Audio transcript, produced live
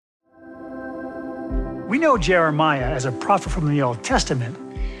We know Jeremiah as a prophet from the Old Testament,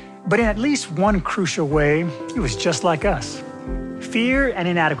 but in at least one crucial way, he was just like us. Fear and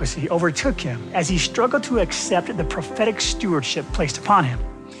inadequacy overtook him as he struggled to accept the prophetic stewardship placed upon him.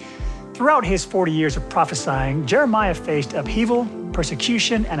 Throughout his 40 years of prophesying, Jeremiah faced upheaval,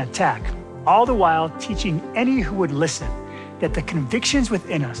 persecution, and attack, all the while teaching any who would listen that the convictions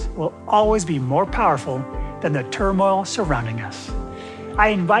within us will always be more powerful than the turmoil surrounding us. I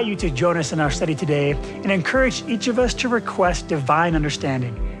invite you to join us in our study today and encourage each of us to request divine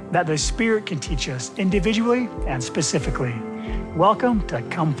understanding that the Spirit can teach us individually and specifically. Welcome to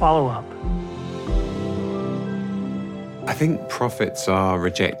Come Follow Up. I think prophets are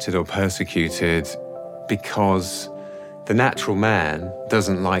rejected or persecuted because the natural man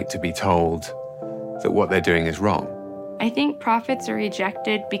doesn't like to be told that what they're doing is wrong. I think prophets are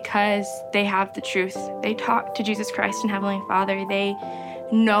rejected because they have the truth. They talk to Jesus Christ and Heavenly Father. They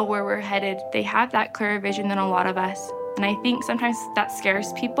know where we're headed. They have that clearer vision than a lot of us. And I think sometimes that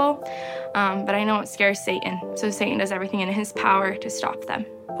scares people, but I know it scares Satan. So Satan does everything in his power to stop them.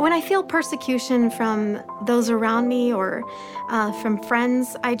 When I feel persecution from those around me or from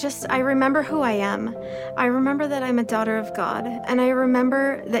friends, I remember who I am. I remember that I'm a daughter of God, and I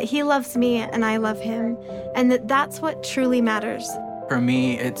remember that He loves me and I love Him, and that's what truly matters. For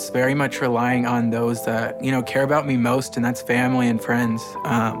me, it's very much relying on those that, care about me most, and that's family and friends.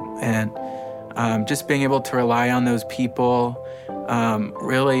 Just being able to rely on those people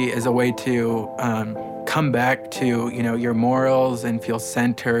really is a way to come back to, your morals and feel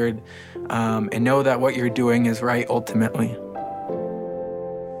centered and know that what you're doing is right ultimately.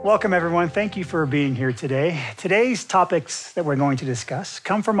 Welcome, everyone. Thank you for being here today. Today's topics that we're going to discuss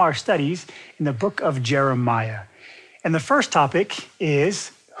come from our studies in the book of Jeremiah. And the first topic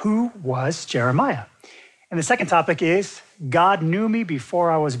is, who was Jeremiah? And the second topic is, God knew me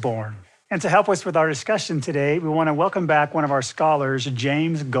before I was born. And to help us with our discussion today, we want to welcome back one of our scholars,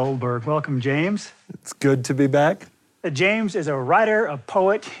 James Goldberg. Welcome, James. It's good to be back. James is a writer, a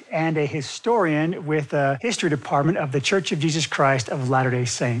poet, and a historian with the history department of the Church of Jesus Christ of Latter-day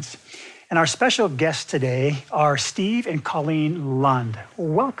Saints. And our special guests today are Steve and Colleen Lund.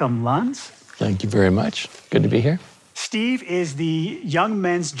 Welcome, Lunds. Thank you very much. Good to be here. Steve is the Young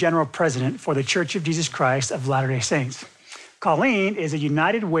Men's General President for the Church of Jesus Christ of Latter-day Saints. Colleen is a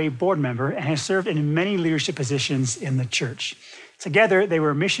United Way board member and has served in many leadership positions in the church. Together, they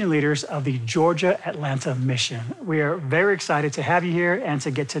were mission leaders of the Georgia Atlanta mission. We are very excited to have you here and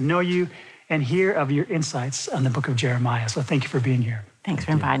to get to know you and hear of your insights on the book of Jeremiah. So thank you for being here. Thanks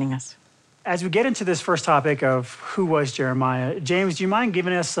for inviting us. As we get into this first topic of who was Jeremiah, James, do you mind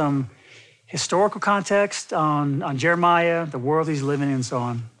giving us some historical context on Jeremiah, the world he's living in, and so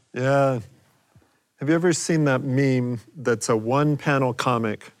on? Yeah. Have you ever seen that meme that's a one-panel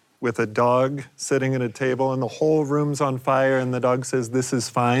comic with a dog sitting at a table and the whole room's on fire and the dog says, "This is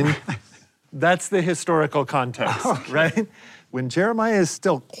fine"? That's the historical context, okay. Right? When Jeremiah is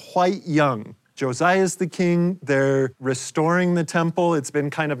still quite young, Josiah's the king, they're restoring the temple. It's been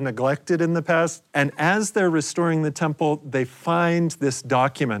kind of neglected in the past. And as they're restoring the temple, they find this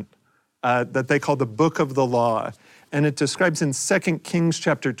document that they call the Book of the Law. And it describes in 2 Kings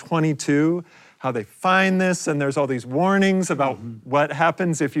chapter 22 how they find this, and there's all these warnings about what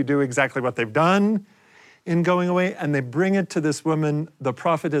happens if you do exactly what they've done in going away. And they bring it to this woman, the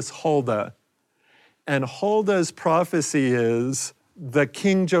prophetess Huldah. And Huldah's prophecy is the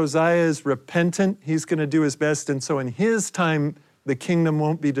king Josiah is repentant. He's going to do his best. And so in his time, the kingdom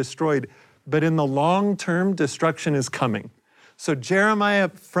won't be destroyed. But in the long term, destruction is coming. So Jeremiah,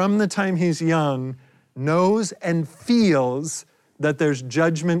 from the time he's young, knows and feels that there's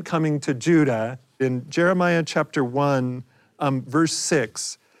judgment coming to Judah. In Jeremiah chapter 1, verse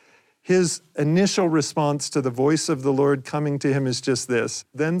 6, his initial response to the voice of the Lord coming to him is just this.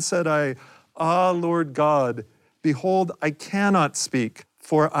 "Then said I, Ah, Lord God, behold, I cannot speak,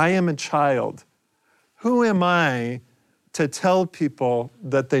 for I am a child. Who am I to tell people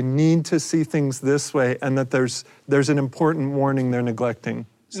that they need to see things this way and that there's an important warning they're neglecting?"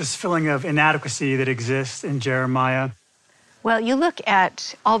 This feeling of inadequacy that exists in Jeremiah. Well, you look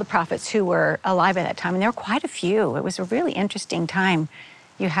at all the prophets who were alive at that time, and there were quite a few. It was a really interesting time.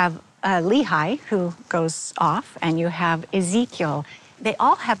 You have Lehi, who goes off, and you have Ezekiel. They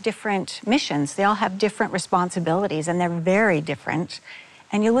all have different missions. They all have different responsibilities, and they're very different.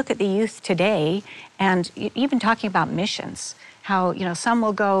 And you look at the youth today, and even talking about missions, how, some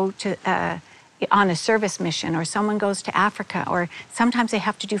will go to on a service mission, or someone goes to Africa, or sometimes they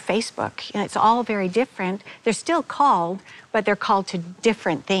have to do Facebook. It's all very different. They're still called, but they're called to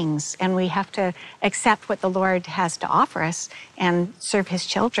different things, and we have to accept what the Lord has to offer us and serve His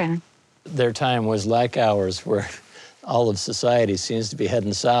children. Their time was like ours, where all of society seems to be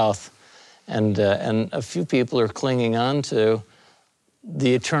heading south, and a few people are clinging on to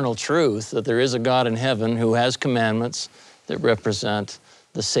the eternal truth that there is a God in heaven who has commandments that represent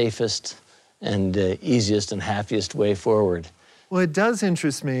the safest and easiest and happiest way forward. Well, it does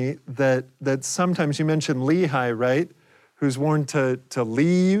interest me that sometimes you mentioned Lehi, right? Who's warned to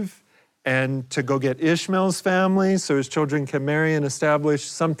leave and to go get Ishmael's family so his children can marry and establish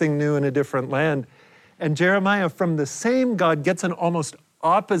something new in a different land. And Jeremiah, from the same God, gets an almost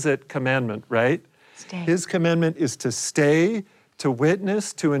opposite commandment, right? Stay. His commandment is to stay, to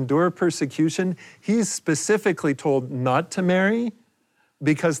witness, to endure persecution. He's specifically told not to marry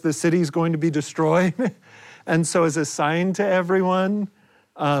because the city's going to be destroyed. And so as a sign to everyone,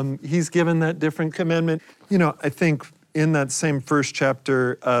 he's given that different commandment. You know, I think in that same first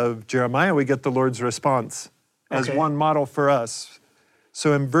chapter of Jeremiah, we get the Lord's response as one model for us.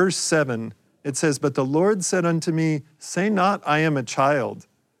 So in verse 7, it says, "But the Lord said unto me, say not, I am a child,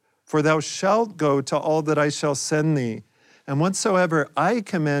 for thou shalt go to all that I shall send thee, and whatsoever I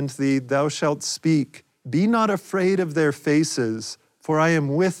command thee, thou shalt speak. Be not afraid of their faces, for I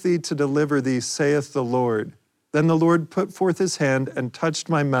am with thee to deliver thee, saith the Lord. Then the Lord put forth his hand and touched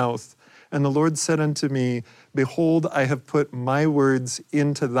my mouth. And the Lord said unto me, Behold, I have put my words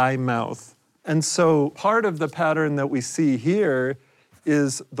into thy mouth." And so part of the pattern that we see here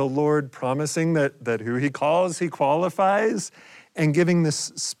is the Lord promising that who he calls, he qualifies, and giving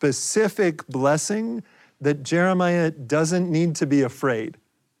this specific blessing that Jeremiah doesn't need to be afraid.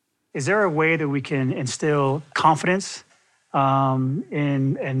 Is there a way that we can instill confidence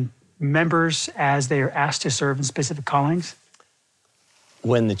in members as they are asked to serve in specific callings?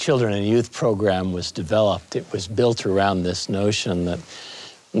 When the Children and Youth Program was developed, it was built around this notion that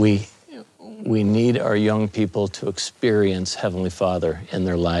we need our young people to experience Heavenly Father in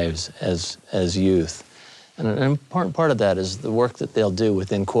their lives as youth. And an important part of that is the work that they'll do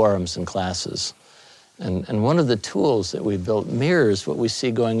within quorums and classes. And one of the tools that we built mirrors what we see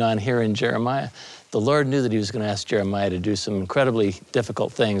going on here in Jeremiah. The Lord knew that he was going to ask Jeremiah to do some incredibly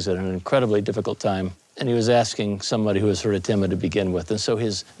difficult things at an incredibly difficult time. And he was asking somebody who was sort of timid to begin with. And so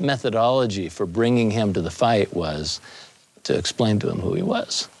his methodology for bringing him to the fight was to explain to him who he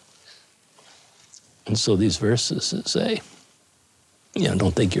was. And so these verses say,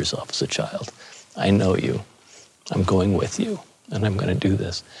 don't think yourself as a child. I know you. I'm going with you, and I'm going to do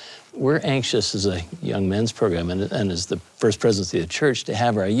this. We're anxious as a young men's program and as the First Presidency of the Church to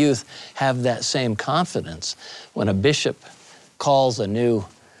have our youth have that same confidence. When a bishop calls a new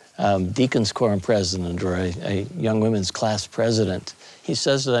deacons quorum president or a young women's class president, he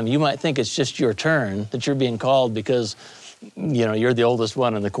says to them, you might think it's just your turn, that you're being called because you're the oldest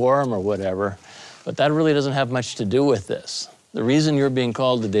one in the quorum or whatever, but that really doesn't have much to do with this. The reason you're being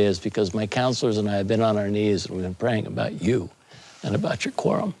called today is because my counselors and I have been on our knees and we've been praying about you and about your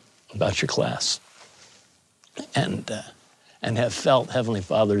quorum, about your class, and have felt Heavenly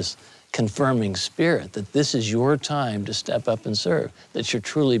Father's confirming spirit that this is your time to step up and serve, that you're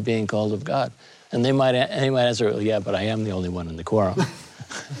truly being called of God. And they might answer, well, yeah, but I am the only one in the quorum.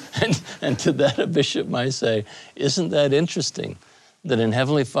 and to that a bishop might say, isn't that interesting that in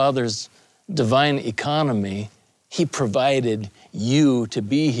Heavenly Father's divine economy, he provided you to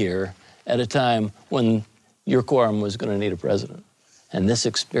be here at a time when your quorum was going to need a president. And this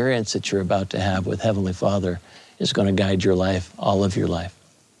experience that you're about to have with Heavenly Father is going to guide your life, all of your life.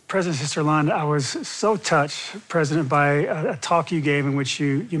 President Sister Lund, I was so touched, President, by a talk you gave in which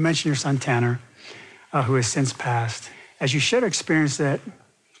you mentioned your son Tanner, who has since passed. As you shared an experience that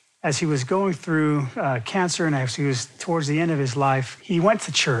as he was going through cancer and as he was towards the end of his life, he went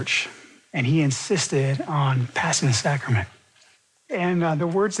to church and he insisted on passing the sacrament. And the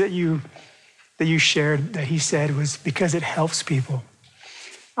words that you shared that he said was because it helps people.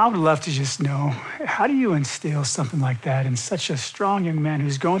 I would love to just know, how do you instill something like that in such a strong young man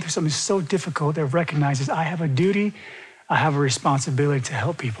who's going through something so difficult that recognizes I have a duty, I have a responsibility to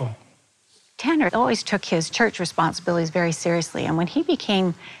help people? Tanner always took his church responsibilities very seriously. And when he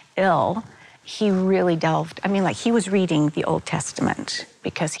became ill, he really delved. He was reading the Old Testament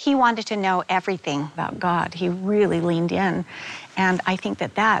because he wanted to know everything about God. He really leaned in. And I think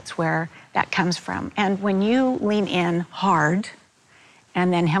that that's where that comes from. And when you lean in hard,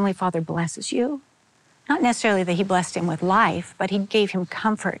 and then Heavenly Father blesses you, not necessarily that he blessed him with life, but he gave him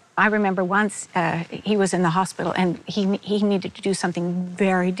comfort. I remember once he was in the hospital and he needed to do something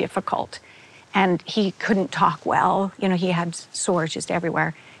very difficult. And he couldn't talk well. He had sores just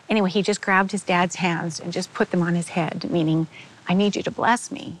everywhere. Anyway, he just grabbed his dad's hands and just put them on his head, meaning, I need you to bless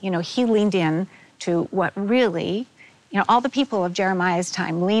me. He leaned in to what really You know, all the people of Jeremiah's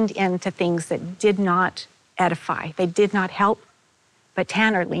time leaned into things that did not edify. They did not help, but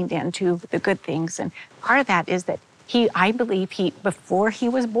Tanner leaned into the good things. And part of that is that I believe before he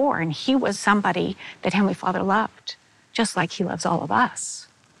was born, he was somebody that Heavenly Father loved, just like he loves all of us.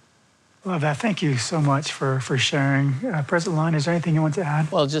 Love that. Thank you so much for sharing. President Lyon, is there anything you want to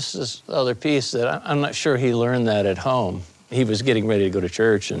add? Well, just this other piece that I'm not sure he learned that at home. He was getting ready to go to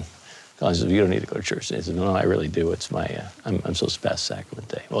church, and Colin said, "You don't need to go to church." And he said, "No, I really do. It's my, I'm supposed to pass sacrament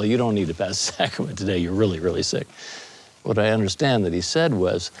day." "Well, you don't need to pass sacrament today. You're really, really sick." What I understand that he said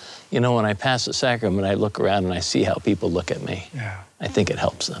was, "You know, when I pass the sacrament, I look around and I see how people look at me. Yeah. I think it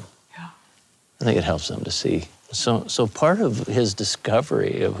helps them. Yeah. I think it helps them to see." So part of his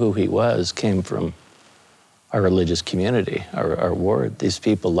discovery of who he was came from our religious community, our ward. These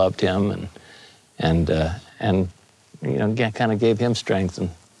people loved him and you know, kind of gave him strength and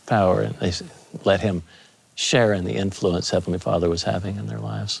power, and they let him share in the influence Heavenly Father was having in their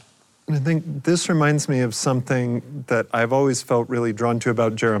lives. And I think this reminds me of something that I've always felt really drawn to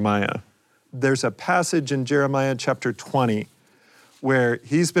about Jeremiah. There's a passage in Jeremiah chapter 20 where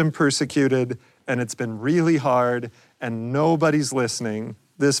he's been persecuted and it's been really hard and nobody's listening.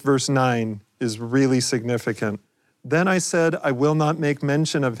 This verse 9 is really significant. "Then I said, I will not make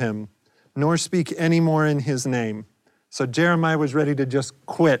mention of him, nor speak any more in his name." So Jeremiah was ready to just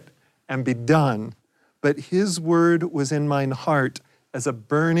quit and be done. "But his word was in mine heart as a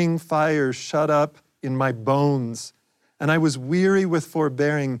burning fire shut up in my bones. And I was weary with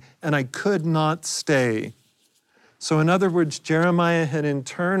forbearing, and I could not stay." So in other words, Jeremiah had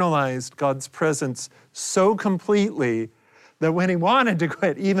internalized God's presence so completely that when he wanted to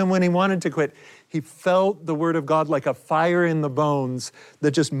quit, even when he wanted to quit, he felt the word of God like a fire in the bones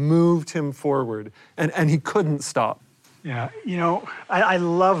that just moved him forward, and he couldn't stop. Yeah, you know, I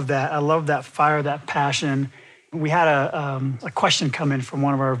love that. I love that fire, that passion. We had a question come in from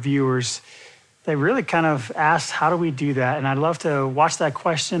one of our viewers. They really kind of asked, how do we do that? And I'd love to watch that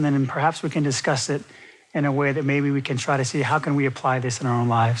question, and then perhaps we can discuss it in a way that maybe we can try to see how can we apply this in our own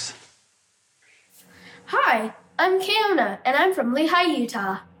lives. Hi, I'm Kiona, and I'm from Lehi,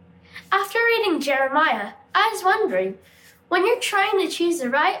 Utah. After reading Jeremiah, I was wondering, when you're trying to choose the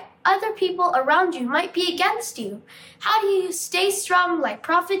right, other people around you might be against you. How do you stay strong like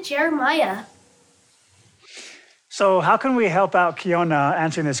Prophet Jeremiah? So how can we help out Kiona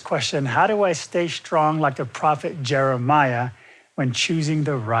answering this question? How do I stay strong like the prophet Jeremiah when choosing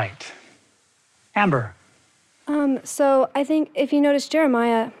the right? Amber. So I think if you notice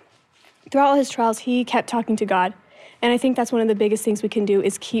Jeremiah, throughout all his trials, he kept talking to God. And I think that's one of the biggest things we can do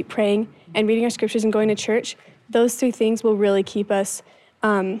is keep praying and reading our scriptures and going to church. Those three things will really keep us,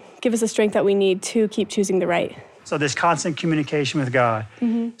 give us the strength that we need to keep choosing the right. So this constant communication with God.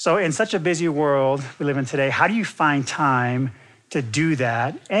 Mm-hmm. So in such a busy world we live in today, how do you find time to do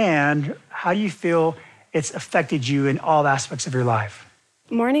that? And how do you feel it's affected you in all aspects of your life?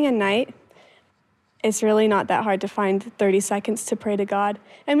 Morning and night, it's really not that hard to find 30 seconds to pray to God.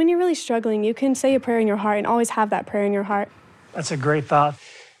 And when you're really struggling, you can say a prayer in your heart and always have that prayer in your heart. That's a great thought.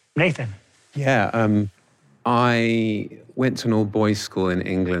 Nathan. Yeah, I went to an all-boys school in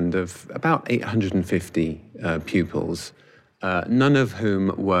England of about 850 pupils, none of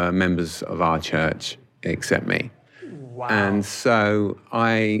whom were members of our church except me. Wow. And so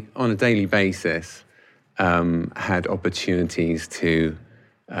I, on a daily basis, had opportunities to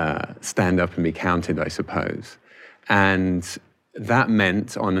stand up and be counted, I suppose. And that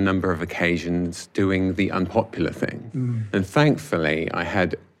meant, on a number of occasions, doing the unpopular thing. Mm. And thankfully, I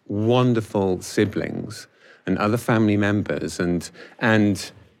had wonderful siblings and other family members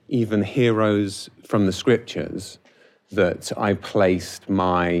and even heroes from the scriptures that I placed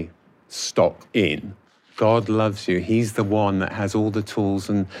my stock in. God loves you. He's the one that has all the tools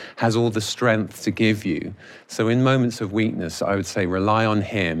and has all the strength to give you. So in moments of weakness, I would say rely on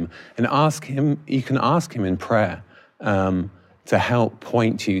him and ask him. You can ask him in prayer to help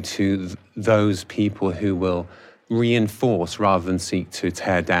point you to those people who will reinforce rather than seek to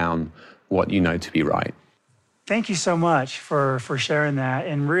tear down what you know to be right. Thank you so much for sharing that.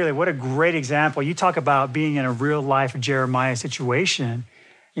 And really, what a great example. You talk about being in a real life Jeremiah situation,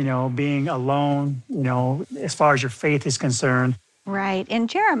 you know, being alone, you know, as far as your faith is concerned. Right. In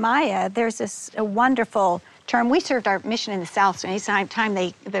Jeremiah, there's a wonderful term. We served our mission in the South, so anytime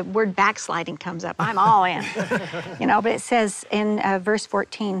the word backsliding comes up, I'm all in. You know, but it says in verse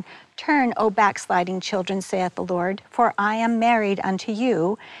 14, "Turn, O backsliding children, saith the Lord, for I am married unto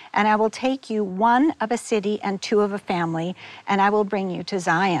you, and I will take you one of a city and two of a family, and I will bring you to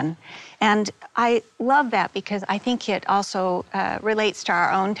Zion." And I love that because I think it also relates to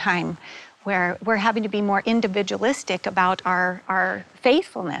our own time. where we're having to be more individualistic about our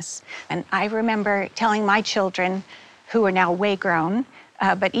faithfulness. And I remember telling my children, who are now way grown,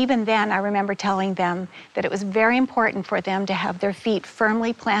 but even then I remember telling them that it was very important for them to have their feet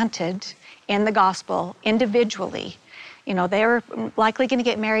firmly planted in the gospel individually. You know, they're likely going to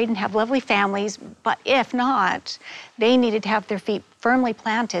get married and have lovely families, but if not, they needed to have their feet firmly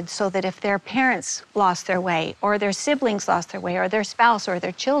planted so that if their parents lost their way, or their siblings lost their way, or their spouse or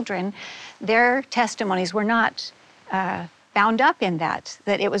their children, their testimonies were not bound up in that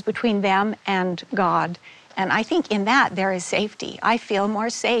it was between them and God. And I think in that there is safety. I feel more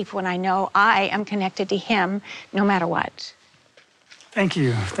safe when I know I am connected to Him no matter what. Thank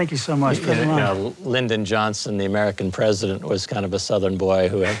you. Thank you so much. Lyndon Johnson, the American president, was kind of a Southern boy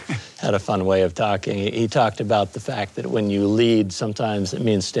who had a fun way of talking. He talked about the fact that when you lead, sometimes it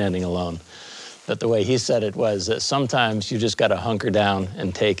means standing alone. But the way he said it was that sometimes you just got to hunker down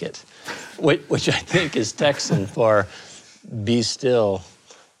and take it, which I think is Texan for be still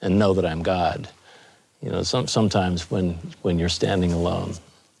and know that I'm God. You know, sometimes when you're standing alone,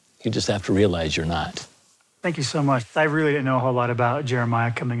 you just have to realize you're not. Thank you so much. I really didn't know a whole lot about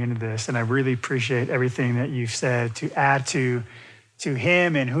Jeremiah coming into this, and I really appreciate everything that you've said to add to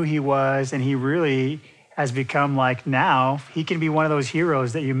him and who he was, and he really has become like now, he can be one of those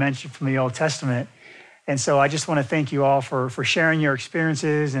heroes that you mentioned from the Old Testament. And so I just want to thank you all for sharing your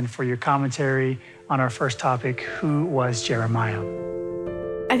experiences and for your commentary on our first topic, who was Jeremiah?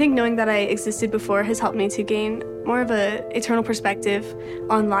 I think knowing that I existed before has helped me to gain more of an eternal perspective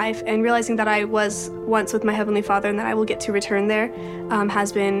on life, and realizing that I was once with my Heavenly Father and that I will get to return there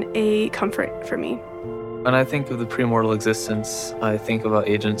has been a comfort for me. When I think of the premortal existence, I think about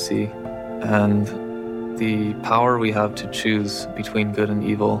agency and the power we have to choose between good and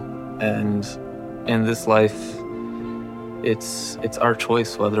evil. And in this life, it's our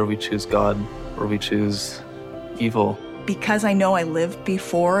choice whether we choose God or we choose evil. Because I know I lived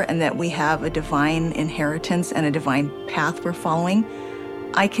before and that we have a divine inheritance and a divine path we're following,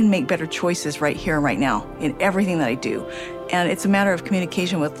 I can make better choices right here and right now in everything that I do. And it's a matter of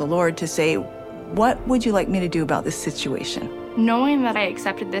communication with the Lord to say, what would you like me to do about this situation? Knowing that I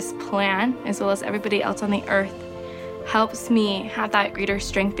accepted this plan, as well as everybody else on the earth, helps me have that greater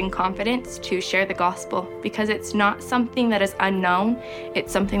strength and confidence to share the gospel, because it's not something that is unknown,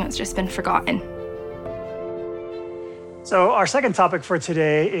 it's something that's just been forgotten. So our second topic for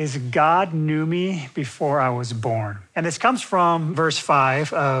today is God knew me before I was born. And this comes from verse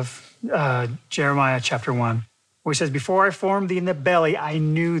 5 of Jeremiah chapter 1, where it says, "Before I formed thee in the belly, I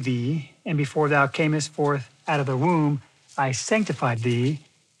knew thee, and before thou camest forth out of the womb, I sanctified thee,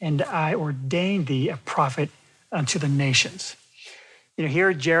 and I ordained thee a prophet unto the nations." You know,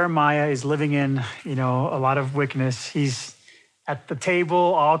 here Jeremiah is living in, a lot of wickedness. He's at the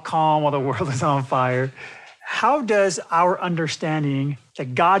table, all calm while the world is on fire. How does our understanding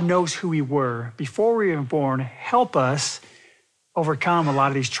that God knows who we were before we were born help us overcome a lot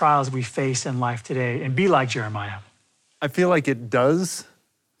of these trials we face in life today and be like Jeremiah? I feel like it does.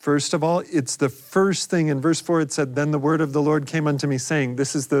 First of all, it's the first thing. In verse 4, it said, "Then the word of the Lord came unto me, saying,"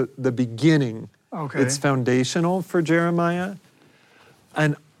 this is the beginning. Okay. It's foundational for Jeremiah.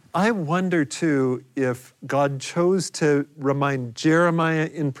 And I wonder, too, if God chose to remind Jeremiah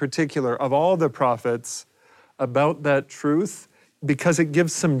in particular of all the prophets about that truth, because it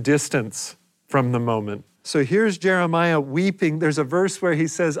gives some distance from the moment. So here's Jeremiah weeping. There's a verse where he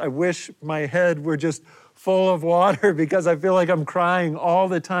says, "I wish my head were just full of water because I feel like I'm crying all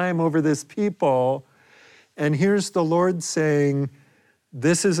the time over this people." And here's the Lord saying,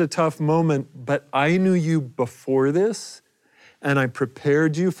 "This is a tough moment, but I knew you before this, and I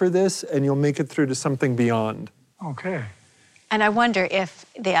prepared you for this, and you'll make it through to something beyond." Okay. And I wonder if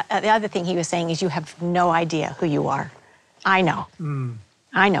the other thing he was saying is you have no idea who you are. I know.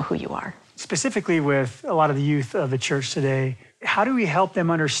 I know who you are. Specifically with a lot of the youth of the church today, how do we help them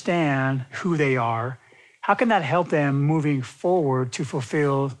understand who they are? How can that help them moving forward to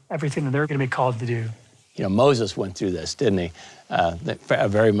fulfill everything that they're going to be called to do? You know, Moses went through this, didn't he?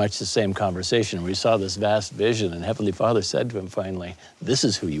 Very much the same conversation. We saw this vast vision, and Heavenly Father said to him finally, "This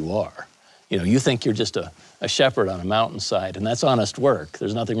is who you are. You know, you think you're just a shepherd on a mountainside, and that's honest work.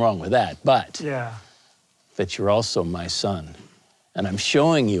 There's nothing wrong with that. But you're also my son. And I'm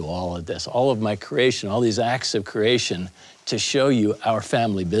showing you all of this, all of my creation, all these acts of creation to show you our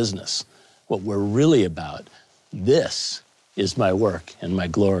family business, what we're really about. This is my work and my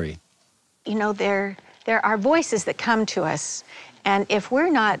glory." You know, there are voices that come to us, and if we're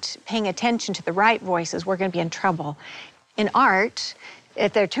not paying attention to the right voices, we're going to be in trouble. In art,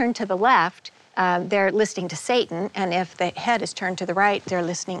 if they're turned to the left, they're listening to Satan, and if the head is turned to the right, they're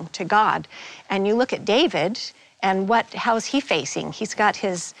listening to God. And you look at David, and how is he facing? He's got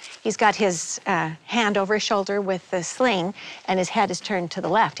his hand over his shoulder with the sling, and his head is turned to the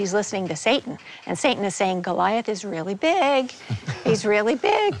left. He's listening to Satan, and Satan is saying, Goliath is really big. He's really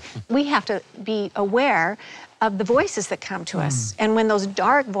big. We have to be aware of the voices that come to us. And when those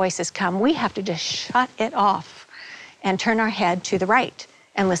dark voices come, we have to just shut it off and turn our head to the right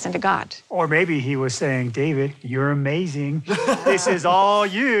and listen to God. Or maybe he was saying, David, you're amazing. This is all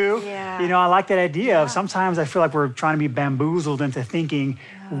you. Yeah. You know, I like that idea of sometimes I feel like we're trying to be bamboozled into thinking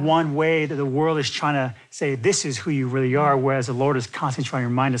one way that the world is trying to say, this is who you really are, whereas the Lord is constantly trying to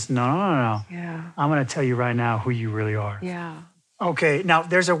remind us, no. Yeah. I'm going to tell you right now who you really are. Yeah. Okay, now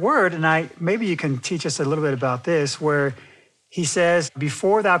there's a word, and maybe you can teach us a little bit about this, where he says,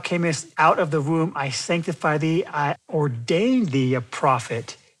 before thou camest out of the womb, I sanctified thee, I ordained thee a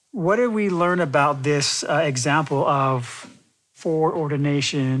prophet. What did we learn about this example of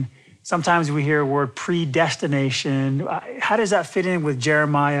foreordination? Sometimes we hear the word predestination. How does that fit in with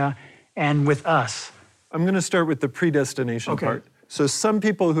Jeremiah and with us? I'm going to start with the predestination part. So some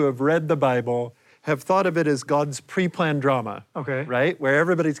people who have read the Bible have thought of it as God's pre-planned drama, right? Where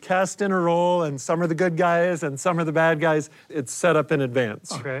everybody's cast in a role and some are the good guys and some are the bad guys. It's set up in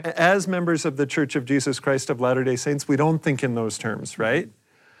advance. As members of the Church of Jesus Christ of Latter-day Saints, we don't think in those terms, right?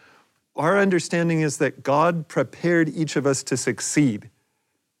 Our understanding is that God prepared each of us to succeed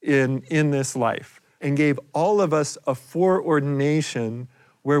in this life and gave all of us a foreordination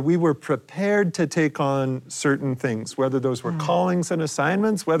where we were prepared to take on certain things, whether those were callings and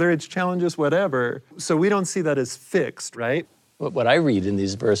assignments, whether it's challenges, whatever. So we don't see that as fixed, right? What I read in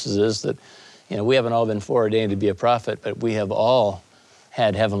these verses is that, we haven't all been foreordained to be a prophet, but we have all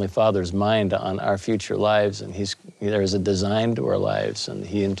had Heavenly Father's mind on our future lives, and there is a design to our lives, and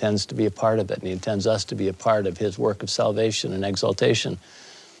He intends to be a part of it, and He intends us to be a part of His work of salvation and exaltation.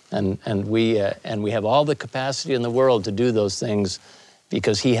 And we have all the capacity in the world to do those things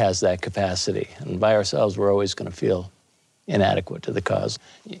because He has that capacity. And by ourselves, we're always going to feel inadequate to the cause.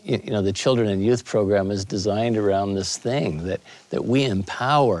 The Children and Youth Program is designed around this thing that we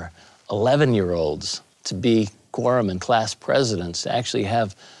empower 11-year-olds to be quorum and class presidents, to actually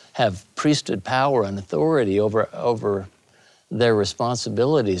have priesthood power and authority over their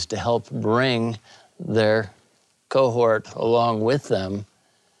responsibilities to help bring their cohort along with them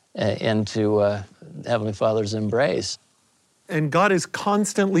into Heavenly Father's embrace. And God is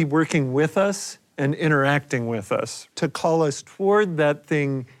constantly working with us and interacting with us to call us toward that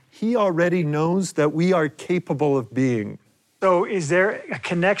thing He already knows that we are capable of being. So is there a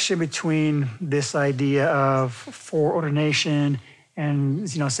connection between this idea of foreordination and,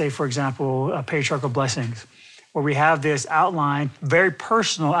 say, for example, patriarchal blessings, where we have this outline, very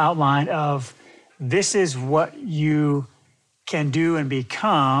personal outline of this is what you can do and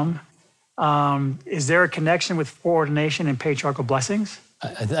become? Is there a connection with foreordination and patriarchal blessings?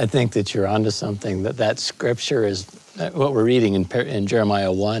 I think that you're onto something, that scripture is, what we're reading in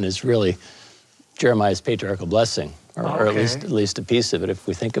Jeremiah 1 is really Jeremiah's patriarchal blessing, or at least a piece of it, if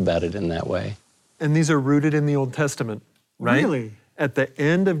we think about it in that way. And these are rooted in the Old Testament, right? Really? At the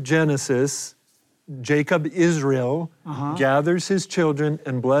end of Genesis, Jacob, Israel, gathers his children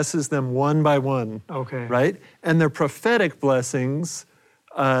and blesses them one by one, right? And they're prophetic blessings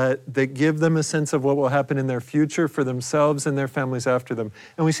that give them a sense of what will happen in their future for themselves and their families after them.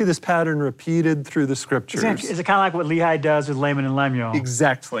 And we see this pattern repeated through the scriptures. Is it kind of like what Lehi does with Laman and Lemuel?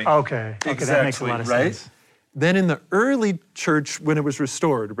 Exactly. Okay, that makes a lot of sense. Then in the early church, when it was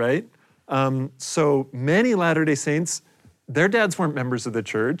restored, right? So many Latter-day Saints, their dads weren't members of the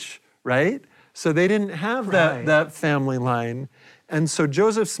church, right? So they didn't have that family line. And so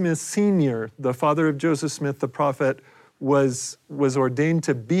Joseph Smith Sr., the father of Joseph Smith, the prophet, was ordained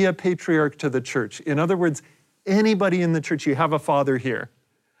to be a patriarch to the church. In other words, anybody in the church, you have a father here.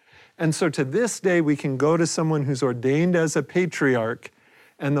 And so to this day, we can go to someone who's ordained as a patriarch,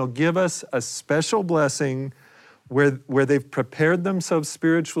 and they'll give us a special blessing where they've prepared themselves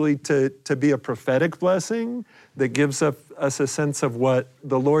spiritually to be a prophetic blessing that gives us a sense of what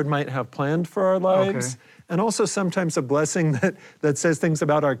the Lord might have planned for our lives. And also sometimes a blessing that says things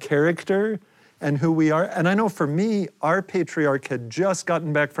about our character and who we are. And I know for me, our patriarch had just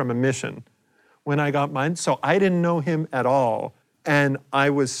gotten back from a mission when I got mine, so I didn't know him at all. And I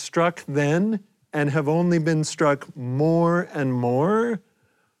was struck then and have only been struck more and more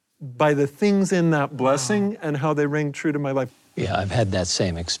by the things in that blessing and how they ring true to my life. Yeah, I've had that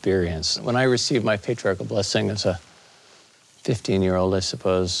same experience. When I received my patriarchal blessing as a 15-year-old, I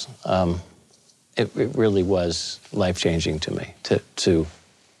suppose, it really was life-changing to me to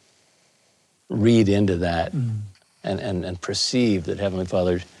read into that and perceive that Heavenly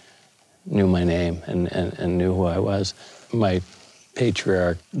Father knew my name and knew who I was. My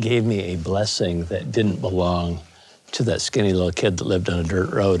patriarch gave me a blessing that didn't belong to that skinny little kid that lived on a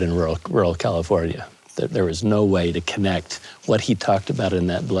dirt road in rural California. There was no way to connect what he talked about in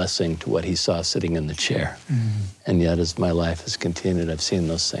that blessing to what he saw sitting in the chair. And yet, as my life has continued, I've seen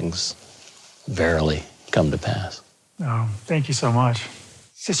those things verily come to pass. Oh, thank you so much.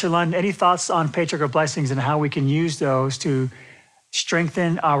 Sister Lund, any thoughts on patriarchal blessings and how we can use those to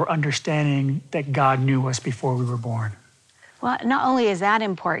strengthen our understanding that God knew us before we were born? Well, not only is that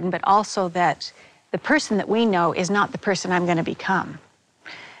important, but also that the person that we know is not the person I'm going to become.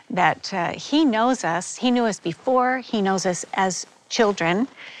 That he knows us, he knew us before, he knows us as children,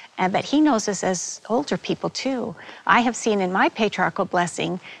 but he knows us as older people too. I have seen in my patriarchal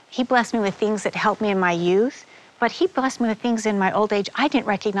blessing, he blessed me with things that helped me in my youth, but he blessed me with things in my old age I didn't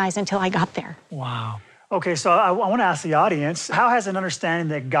recognize until I got there. Wow. Okay, so I want to ask the audience, how has an understanding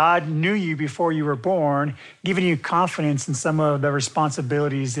that God knew you before you were born given you confidence in some of the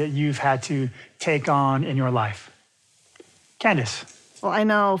responsibilities that you've had to take on in your life? Candace. Well, I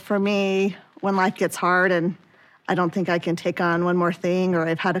know for me, when life gets hard and I don't think I can take on one more thing, or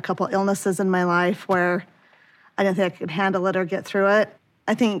I've had a couple illnesses in my life where I didn't think I could handle it or get through it,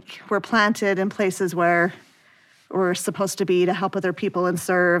 I think we're planted in places where we're supposed to be to help other people and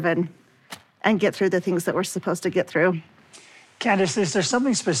serve and get through the things that we're supposed to get through. Candace, is there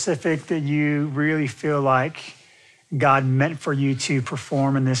something specific that you really feel like God meant for you to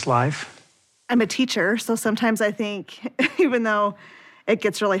perform in this life? I'm a teacher, so sometimes I think, even though it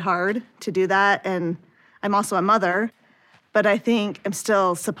gets really hard to do that, and I'm also a mother, but I think I'm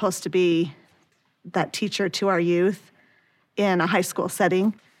still supposed to be that teacher to our youth in a high school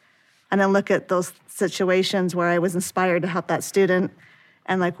setting. And I look at those situations where I was inspired to help that student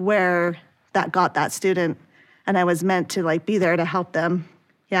and like where that got that student, and I was meant to like be there to help them.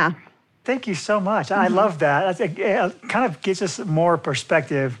 Yeah. Thank you so much. I love that. It kind of gives us more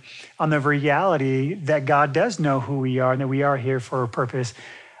perspective on the reality that God does know who we are and that we are here for a purpose.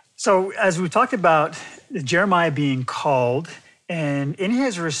 So as we talked about Jeremiah being called, and in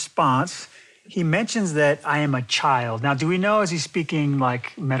his response, he mentions that I am a child. Now, do we know, is he speaking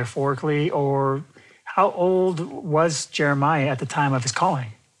like metaphorically, or how old was Jeremiah at the time of his calling?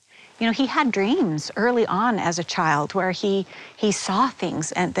 You know, he had dreams early on as a child where he saw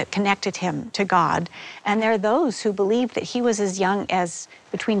things that connected him to God. And there are those who believe that he was as young as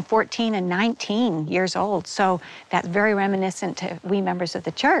between 14 and 19 years old. So that's very reminiscent to we members of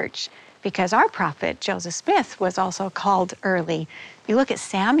the church, because our prophet, Joseph Smith, was also called early. You look at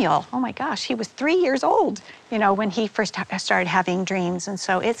Samuel, oh my gosh, he was 3 years old, you know, when he first started having dreams. And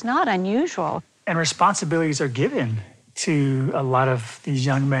so it's not unusual. And responsibilities are given to a lot of these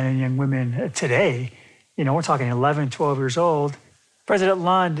young men and young women today. You know, we're talking 11, 12 years old. President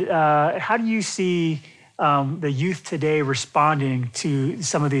Lund, how do you see the youth today responding to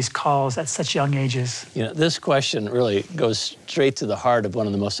some of these calls at such young ages? You know, this question really goes straight to the heart of one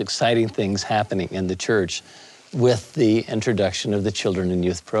of the most exciting things happening in the church with the introduction of the Children and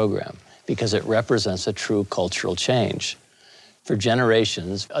Youth program, because it represents a true cultural change. For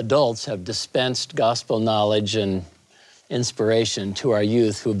generations, adults have dispensed gospel knowledge and inspiration to our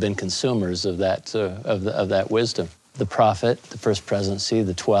youth who have been consumers of that wisdom. The prophet, the first presidency,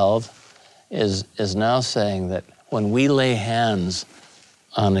 the 12, is now saying that when we lay hands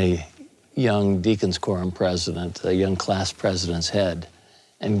on a young deacons quorum president, a young class president's head,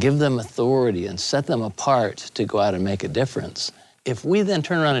 and give them authority and set them apart to go out and make a difference, if we then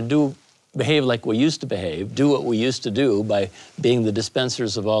turn around and behave like we used to behave, do what we used to do by being the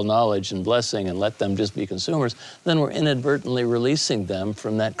dispensers of all knowledge and blessing and let them just be consumers, then we're inadvertently releasing them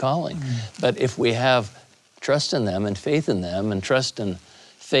from that calling. But if we have trust in them and faith in them and trust and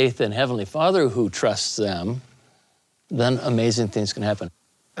faith in Heavenly Father who trusts them, then amazing things can happen.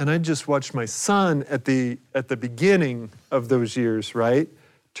 And I just watched my son at the beginning of those years, right?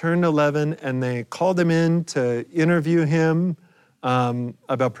 Turned 11, and they called him in to interview him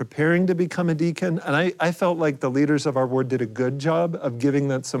about preparing to become a deacon. And I felt like the leaders of our ward did a good job of giving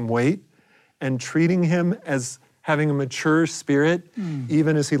that some weight and treating him as having a mature spirit,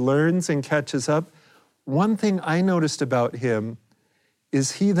 even as he learns and catches up. One thing I noticed about him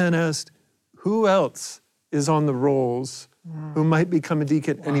is he then asked, who else is on the rolls who might become a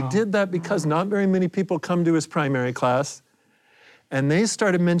deacon? Wow. And he did that because not very many people come to his primary class. And they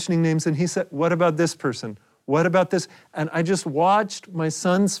started mentioning names, and he said, what about this person? What about this? And I just watched my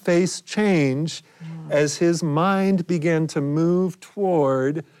son's face change as his mind began to move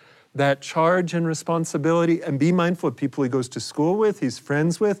toward that charge and responsibility, and be mindful of people he goes to school with, he's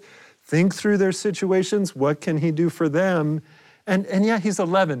friends with, think through their situations. What can he do for them? And yeah, he's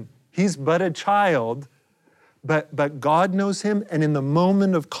 11. He's but a child, but God knows him. And in the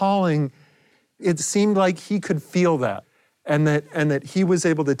moment of calling, it seemed like he could feel that, and that he was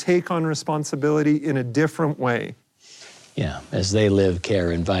able to take on responsibility in a different way. Yeah, as they live,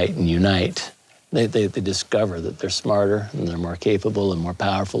 care, invite, and unite, they discover that they're smarter and they're more capable and more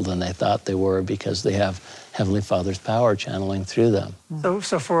powerful than they thought they were, because they have Heavenly Father's power channeling through them.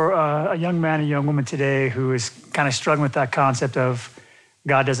 So for a young man and young woman today who is kind of struggling with that concept of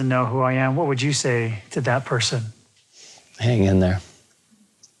God doesn't know who I am, what would you say to that person? Hang in there.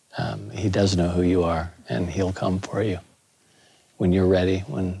 He does know who you are, and he'll come for you when you're ready,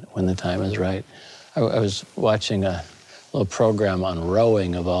 when the time is right. I was watching a little program on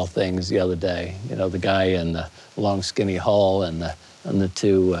rowing, of all things, the other day. You know, the guy in the long, skinny hull and the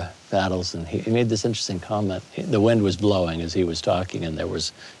two paddles, and he made this interesting comment. The wind was blowing as he was talking, and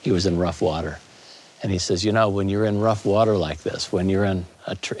he was in rough water. And he says, you know, when you're in rough water like this, when you're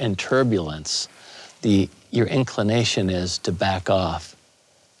in turbulence, your inclination is to back off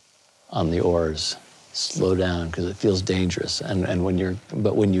on the oars, slow down, because it feels dangerous. And when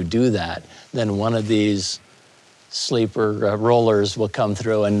you do that, then one of these sleeper rollers will come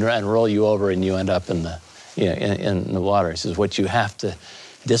through and roll you over, and you end up in the water. He says, what you have to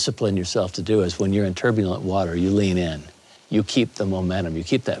discipline yourself to do is, when you're in turbulent water, you lean in. You keep the momentum. You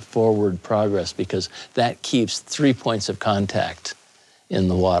keep that forward progress, because that keeps 3 points of contact in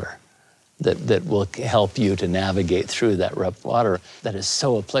the water that will help you to navigate through that rough water that is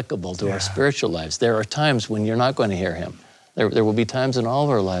so applicable to our spiritual lives. There are times when you're not going to hear him. There will be times in all of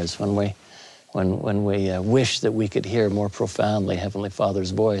our lives when we wish that we could hear more profoundly Heavenly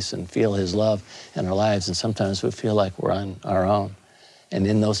Father's voice and feel his love in our lives, and sometimes we feel like we're on our own. And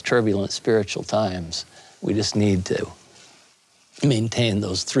in those turbulent spiritual times, we just need to maintain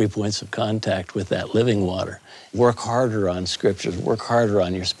those 3 points of contact with that living water. Work harder on scriptures, work harder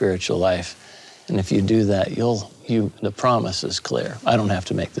on your spiritual life. And if you do that, the promise is clear. I don't have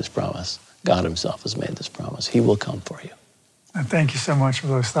to make this promise. God himself has made this promise. He will come for you. And thank you so much for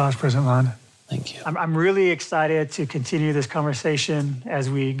those thoughts, President Lund. Thank you. I'm really excited to continue this conversation as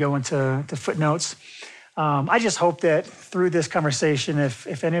we go into footnotes. I just hope that through this conversation,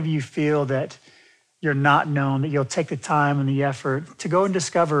 if any of you feel that you're not known, that you'll take the time and the effort to go and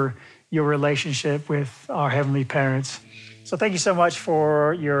discover your relationship with our Heavenly Parents. So thank you so much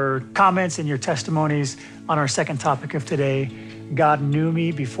for your comments and your testimonies on our second topic of today, God knew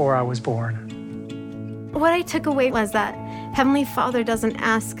me before I was born. What I took away was that Heavenly Father doesn't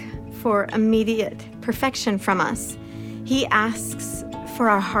ask for immediate perfection from us. He asks for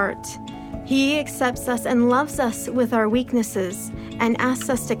our heart. He accepts us and loves us with our weaknesses and asks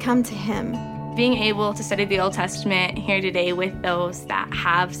us to come to him. Being able to study the Old Testament here today with those that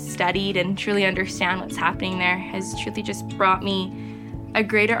have studied and truly understand what's happening there has truly just brought me a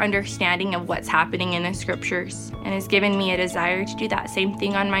greater understanding of what's happening in the scriptures, and has given me a desire to do that same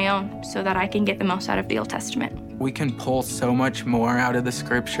thing on my own so that I can get the most out of the Old Testament. We can pull so much more out of the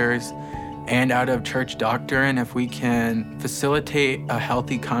scriptures and out of church doctrine if we can facilitate a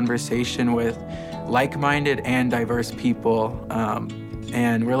healthy conversation with like-minded and diverse people,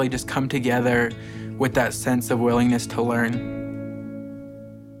 and really just come together with that sense of willingness to learn.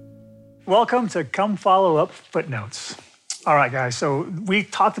 Welcome to Come Follow Up Footnotes. All right, guys, so we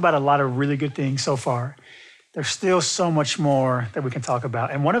talked about a lot of really good things so far. There's still so much more that we can talk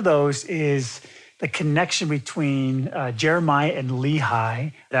about. And one of those is the connection between Jeremiah and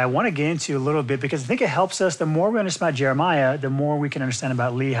Lehi that I want to get into a little bit, because I think it helps us. The more we understand about Jeremiah, the more we can understand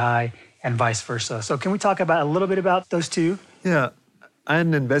about Lehi and vice versa. So can we talk about a little bit about those two? Yeah. I had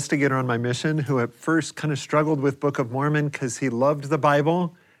an investigator on my mission who at first kind of struggled with Book of Mormon because he loved the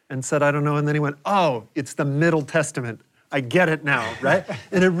Bible and said, I don't know. And then he went, oh, it's the Middle Testament. I get it now, right?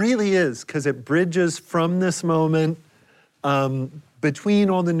 And it really is, because it bridges from this moment between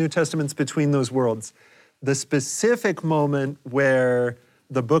all the New Testaments, between those worlds. The specific moment where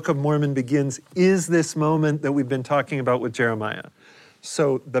the Book of Mormon begins is this moment that we've been talking about with Jeremiah.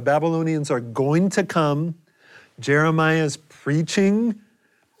 So the Babylonians are going to come. Jeremiah is preaching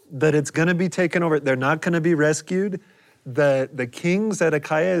that it's going to be taken over. They're not going to be rescued. The king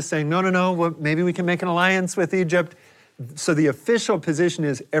Zedekiah is saying, no, well, maybe we can make an alliance with Egypt. So the official position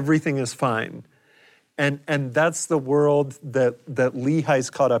is everything is fine. And that's the world that Lehi's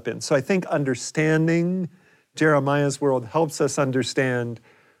caught up in. So I think understanding Jeremiah's world helps us understand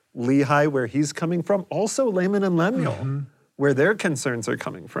Lehi, where he's coming from. Also Laman and Lemuel. Mm-hmm. where their concerns are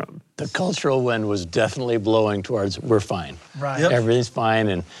coming from. The cultural wind was definitely blowing towards, we're fine. Right. Yep. Everything's fine,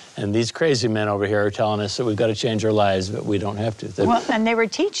 and these crazy men over here are telling us that we've got to change our lives, but we don't have to. Well, and they were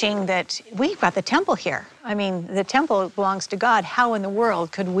teaching that we've got the temple here. I mean, the temple belongs to God. How in the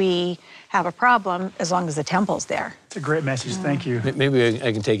world could we have a problem as long as the temple's there? It's a great message. Thank you. Maybe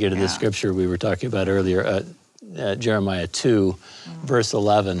I can take you to the scripture we were talking about earlier, Jeremiah 2, verse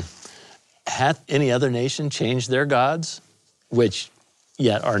 11. Hath any other nation changed their gods, which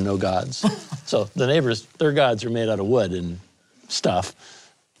yet are no gods? So the neighbors, their gods are made out of wood and stuff.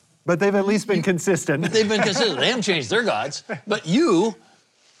 But they've at least been consistent. They've been consistent. They haven't changed their gods. But you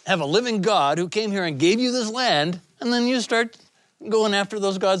have a living God who came here and gave you this land, and then you start going after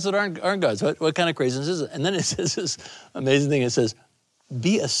those gods that aren't gods. What kind of craziness is it? And then it says this amazing thing. It says,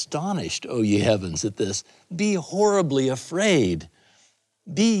 be astonished, O ye heavens, at this. Be horribly afraid.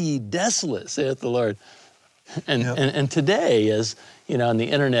 Be ye desolate, saith the Lord. And today, as you know, in the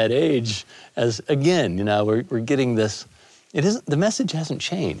internet age, as again, you know, we're getting this. The message hasn't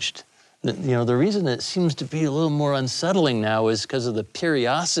changed. You know, the reason it seems to be a little more unsettling now is because of the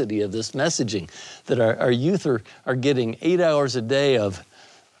periodicity of this messaging. That our youth are getting 8 hours a day of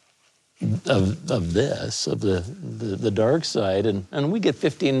the dark side, and we get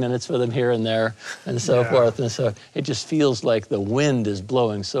 15 minutes for them here and there, and so forth. And so it just feels like the wind is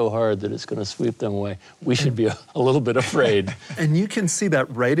blowing so hard that it's going to sweep them away. We should be a little bit afraid. And you can see that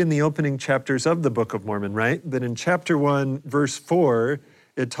right in the opening chapters of the Book of Mormon, right? That in chapter 1, verse 4,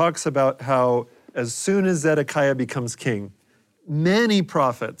 it talks about how as soon as Zedekiah becomes king, many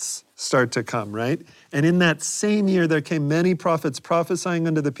prophets start to come, right? And in that same year, there came many prophets prophesying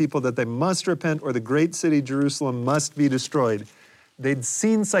unto the people that they must repent or the great city Jerusalem must be destroyed. They'd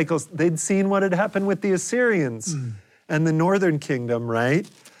seen cycles. They'd seen what had happened with the Assyrians and the northern kingdom, right?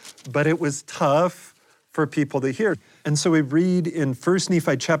 But it was tough for people to hear. And so we read in 1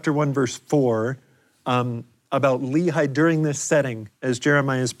 Nephi chapter 1, verse 4, about Lehi during this setting as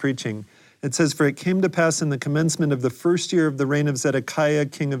Jeremiah is preaching. It says, for it came to pass in the commencement of the first year of the reign of Zedekiah,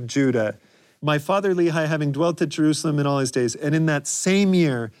 king of Judah, my father Lehi having dwelt at Jerusalem in all his days, and in that same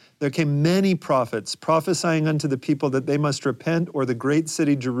year there came many prophets prophesying unto the people that they must repent or the great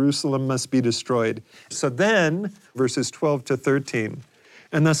city Jerusalem must be destroyed. So then, verses 12 to 13,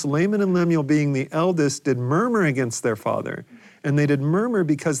 and thus Laman and Lemuel being the eldest did murmur against their father, and they did murmur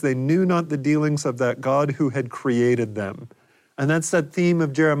because they knew not the dealings of that God who had created them. And that's that theme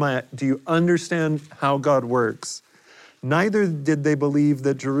of Jeremiah. Do you understand how God works? Neither did they believe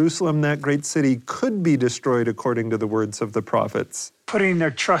that Jerusalem, that great city, could be destroyed according to the words of the prophets. Putting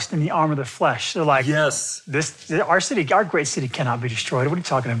their trust in the arm of the flesh. They're like, yes, our city, our great city cannot be destroyed. What are you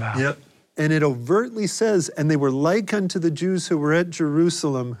talking about? Yep. And it overtly says, and they were like unto the Jews who were at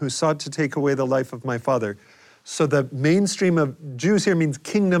Jerusalem, who sought to take away the life of my father. So the mainstream of Jews here means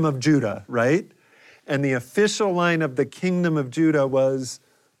kingdom of Judah, right? And the official line of the kingdom of Judah was,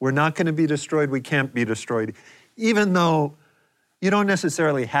 we're not going to be destroyed, we can't be destroyed. Even though you don't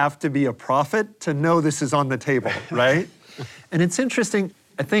necessarily have to be a prophet to know this is on the table, right? And it's interesting,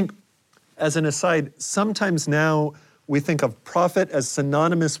 I think, as an aside, sometimes now we think of prophet as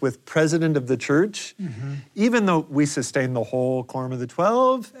synonymous with president of the church, even though we sustain the whole quorum of the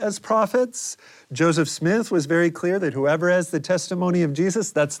 12 as prophets. Joseph Smith was very clear that whoever has the testimony of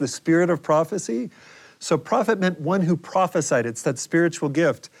Jesus, that's the spirit of prophecy. So prophet meant one who prophesied. It's that spiritual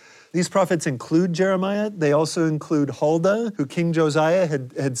gift. These prophets include Jeremiah. They also include Huldah, who King Josiah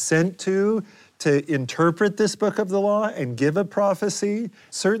had sent to interpret this book of the law and give a prophecy.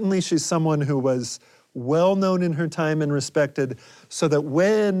 Certainly she's someone who was well known in her time and respected, so that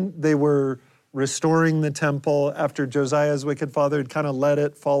when they were restoring the temple after Josiah's wicked father had kind of let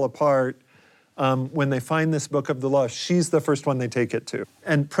it fall apart, when they find this book of the law, she's the first one they take it to.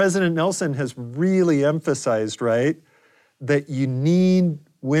 And President Nelson has really emphasized, right, that you need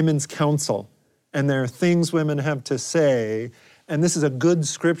women's counsel, and there are things women have to say, and this is a good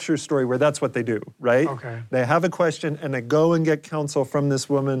scripture story where that's what they do, right? Okay. They have a question and they go and get counsel from this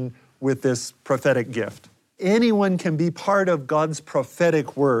woman with this prophetic gift. Anyone can be part of God's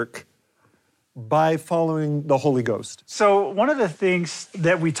prophetic work by following the Holy Ghost. So one of the things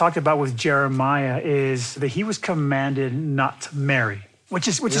that we talked about with Jeremiah is that he was commanded not to marry, which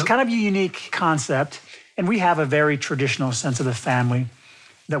is kind of a unique concept. And we have a very traditional sense of the family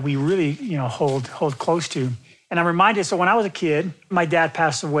that we really, hold close to. And I'm reminded, so when I was a kid, my dad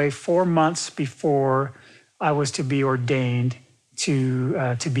passed away 4 months before I was to be ordained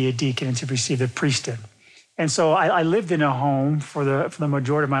to be a deacon and to receive the priesthood. And so I lived in a home for the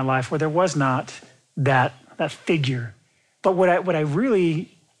majority of my life where there was not that figure. But what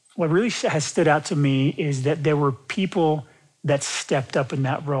really has stood out to me is that there were people that stepped up in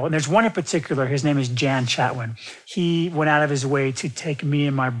that role. And there's one in particular, his name is Jan Chatwin. He went out of his way to take me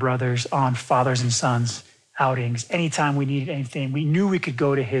and my brothers on fathers and sons outings. Anytime we needed anything, we knew we could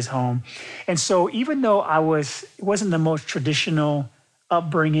go to his home. And so even though it wasn't the most traditional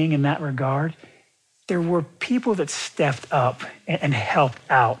upbringing in that regard, there were people that stepped up and helped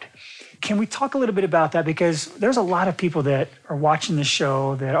out. Can we talk a little bit about that? Because there's a lot of people that are watching the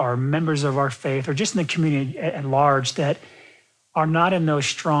show that are members of our faith or just in the community at large that are not in those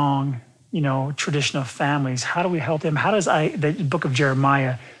strong, traditional families. How do we help them? How does the book of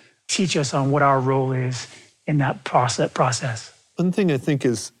Jeremiah teach us on what our role is in that process? One thing I think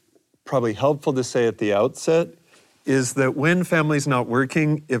is probably helpful to say at the outset is that when family's not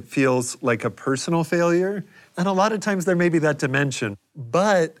working, it feels like a personal failure. And a lot of times there may be that dimension.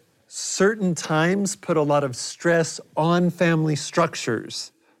 But certain times put a lot of stress on family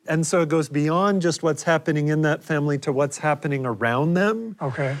structures. And so it goes beyond just what's happening in that family to what's happening around them.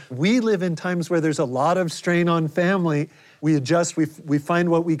 Okay. We live in times where there's a lot of strain on family. We adjust, we find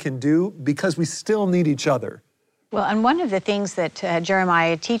what we can do because we still need each other. Well, and one of the things that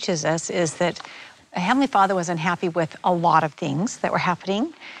Jeremiah teaches us is that Heavenly Father was unhappy with a lot of things that were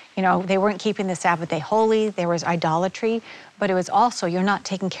happening. They weren't keeping the Sabbath day holy, there was idolatry, but it was also, you're not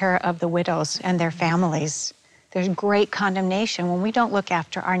taking care of the widows and their families. There's great condemnation when we don't look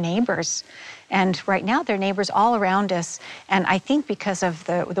after our neighbors. And right now, there are neighbors all around us. And I think because of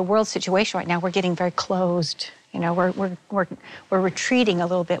the world situation right now, we're getting very closed. We're retreating a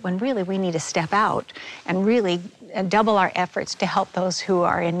little bit when really we need to step out and really double our efforts to help those who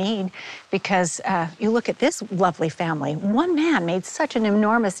are in need. Because you look at this lovely family, one man made such an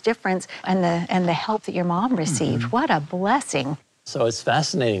enormous difference and the help that your mom received. Mm-hmm. What a blessing. So it's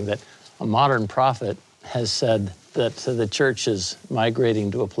fascinating that a modern prophet has said that the church is has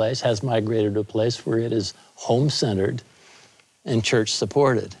migrated to a place where it is home-centered and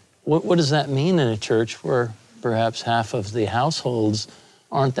church-supported. What does that mean in a church where perhaps half of the households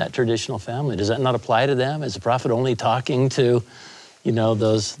aren't that traditional family? Does that not apply to them? Is the prophet only talking to,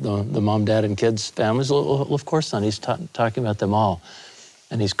 the mom, dad, and kids families? Well, of course not. He's talking about them all.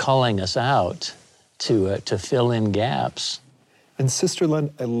 And he's calling us out to fill in gaps. And Sister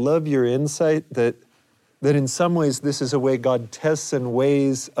Lund, I love your insight that in some ways this is a way God tests and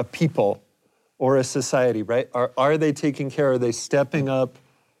weighs a people or a society, right? Are they taking care? Are they stepping up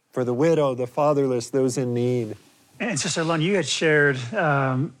for the widow, the fatherless, those in need? And Sister Lund, you had shared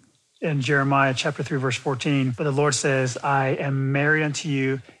in Jeremiah chapter 3, verse 14, but the Lord says, I am married unto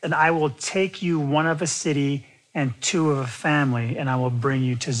you, and I will take you one of a city and two of a family, and I will bring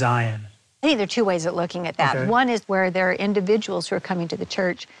you to Zion. I think there are two ways of looking at that. Okay. One is where there are individuals who are coming to the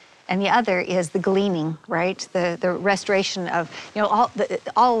church, and the other is the gleaning, right? The restoration of,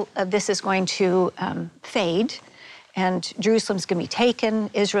 all of this is going to fade, and Jerusalem's going to be taken,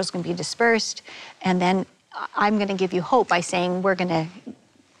 Israel's going to be dispersed, and then I'm going to give you hope by saying we're going to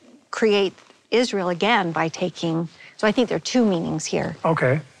create Israel again by taking. So I think there are two meanings here.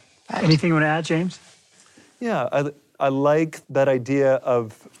 Okay. Anything you want to add, James? Yeah, I like that idea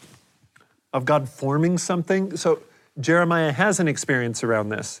of God forming something. So Jeremiah has an experience around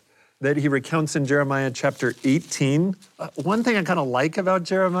this that he recounts in Jeremiah chapter 18. One thing I kind of like about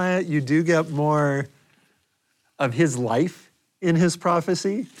Jeremiah, you do get more of his life in his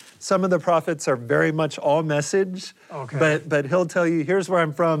prophecy. Some of the prophets are very much all message, but he'll tell you, here's where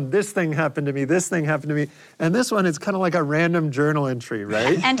I'm from, this thing happened to me, this thing happened to me. And this one is kind of like a random journal entry,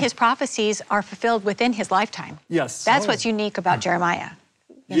 right? And his prophecies are fulfilled within his lifetime. Yes. That's what's unique about Jeremiah.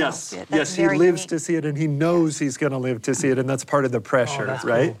 Yes, he lives to see it, and he knows he's going to live to see it, and that's part of the pressure,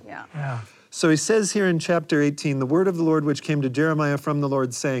 right? Cool. Yeah. So he says here in chapter 18, the word of the Lord which came to Jeremiah from the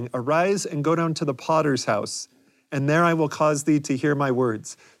Lord, saying, arise and go down to the potter's house, and there I will cause thee to hear my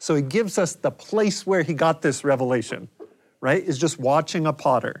words. So he gives us the place where he got this revelation, right? Is just watching a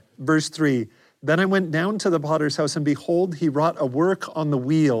potter. Verse 3, then I went down to the potter's house, and behold, he wrought a work on the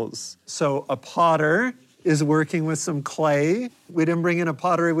wheels. So a potter is working with some clay. We didn't bring in a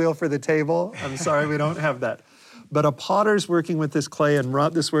pottery wheel for the table. I'm sorry, we don't have that. But a potter's working with this clay and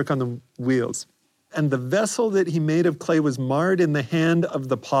wrought this work on the wheels. And the vessel that he made of clay was marred in the hand of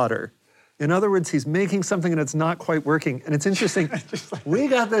the potter. In other words, he's making something and it's not quite working. And it's interesting, we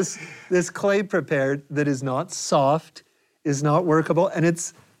got this clay prepared that is not soft, is not workable, and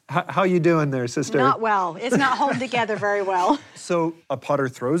it's, how you doing there, sister? Not well. It's not holding together very well. So a potter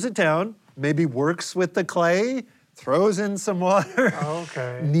throws it down, maybe works with the clay, throws in some water,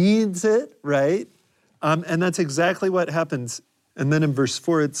 kneads it, right? And that's exactly what happens. And then in verse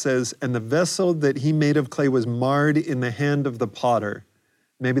 4 it says, and the vessel that he made of clay was marred in the hand of the potter.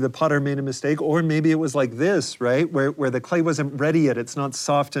 Maybe the potter made a mistake, or maybe it was like this, right? Where the clay wasn't ready yet, it's not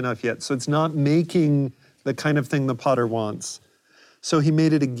soft enough yet. So it's not making the kind of thing the potter wants. So he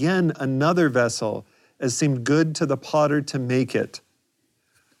made it again another vessel, as seemed good to the potter to make it.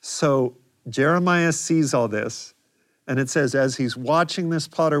 So Jeremiah sees all this, and it says, as he's watching this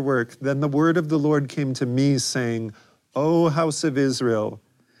potter work, then the word of the Lord came to me, saying, O house of Israel,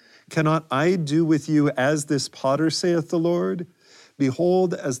 cannot I do with you as this potter, saith the Lord?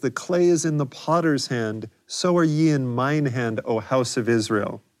 Behold, as the clay is in the potter's hand, so are ye in mine hand, O house of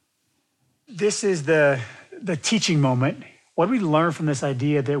Israel. This is the teaching moment. What do we learn from this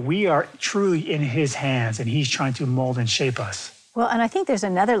idea that we are truly in his hands and he's trying to mold and shape us? Well, and I think there's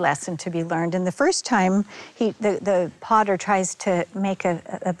another lesson to be learned. And the first time, the potter tries to make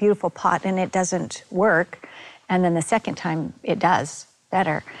a beautiful pot and it doesn't work. And then the second time, it does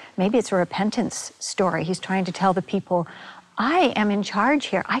better. Maybe it's a repentance story. He's trying to tell the people, I am in charge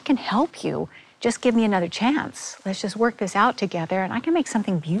here. I can help you. Just give me another chance. Let's just work this out together and I can make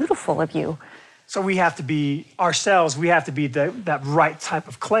something beautiful of you. So we have to be ourselves, we have to be that right type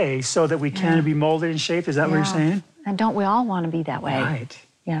of clay so that we can be molded and shaped. Is that what you're saying? And don't we all want to be that way? Right.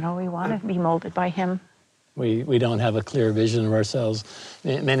 You know, we want to be molded by him. We don't have a clear vision of ourselves.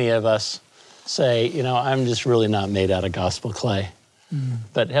 Many of us say, you know, I'm just really not made out of gospel clay.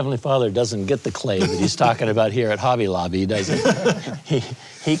 But Heavenly Father doesn't get the clay that he's talking about here at Hobby Lobby, does he?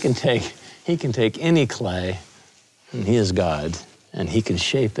 He can take any clay, and he is God, and he can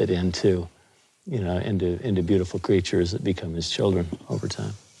shape it into beautiful creatures that become his children over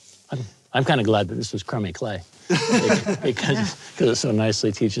time. I'm kind of glad that this was crummy clay because it so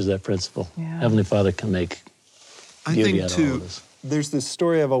nicely teaches that principle. Yeah. Heavenly Father can make beauty out of all of this. There's this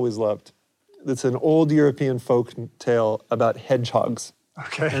story I've always loved. It's an old European folk tale about hedgehogs.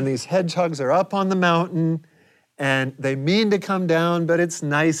 Okay. And these hedgehogs are up on the mountain and they mean to come down, but it's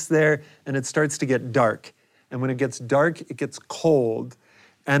nice there and it starts to get dark. And when it gets dark, it gets cold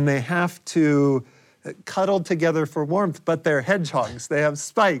and they have to cuddle together for warmth, but they're hedgehogs. They have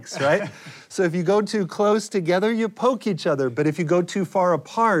spikes, right? So if you go too close together, you poke each other. But if you go too far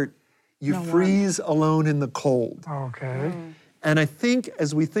apart, you freeze alone in the cold. Okay. And I think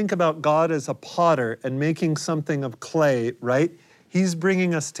as we think about God as a potter and making something of clay, right? He's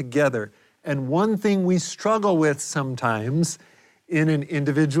bringing us together. And one thing we struggle with sometimes in an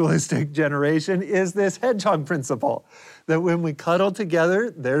individualistic generation is this hedgehog principle, that when we cuddle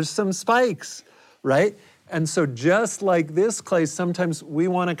together, there's some spikes, right? And so just like this clay, sometimes we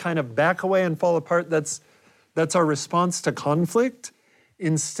want to kind of back away and fall apart. That's our response to conflict,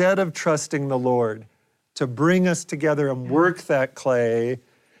 instead of trusting the Lord to bring us together and work that clay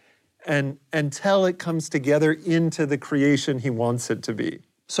and until it comes together into the creation he wants it to be.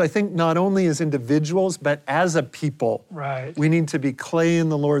 So I think not only as individuals, but as a people, we need to be clay in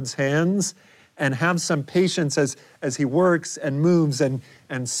the Lord's hands and have some patience as he works and moves and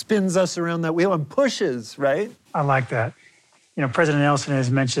spins us around that wheel and pushes, right? I like that. You know, President Nelson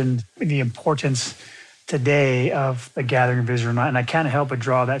has mentioned the importance today of the gathering of Israel, and I can't help but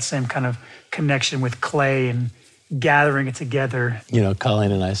draw that same kind of connection with clay and gathering it together. You know,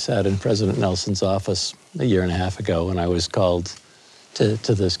 Colleen and I sat in President Nelson's office a year and a half ago when I was called to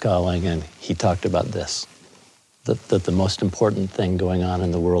this calling, and he talked about this, that the most important thing going on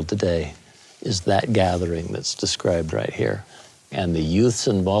in the world today is that gathering that's described right here. And the youth's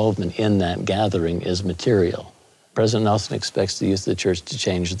involvement in that gathering is material. President Nelson expects the youth of the church to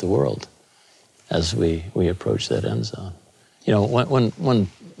change the world as we approach that end zone. You know, one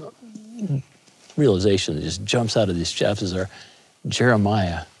realization that just jumps out of these chapters are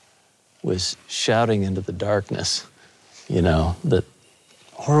Jeremiah was shouting into the darkness, you know, that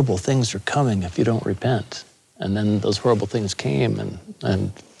horrible things are coming if you don't repent. And then those horrible things came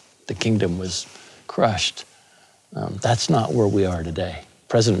and the kingdom was crushed. That's not where we are today.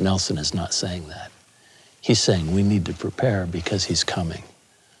 President Nelson is not saying that. He's saying we need to prepare because he's coming.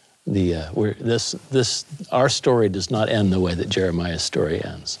 Our story does not end the way that Jeremiah's story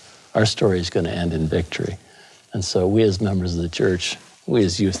ends. Our story is going to end in victory. And so we as members of the church, we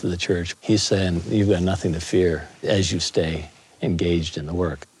as youth of the church, he's saying you've got nothing to fear as you stay engaged in the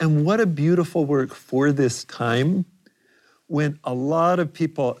work. And what a beautiful work for this time when a lot of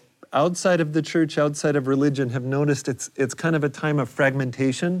people outside of the church, outside of religion have noticed it's kind of a time of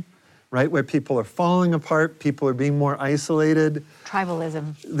fragmentation, right? Where people are falling apart, people are being more isolated.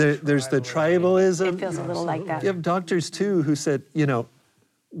 Tribalism. There's the tribalism. It feels a little like that. You have doctors too who said, you know,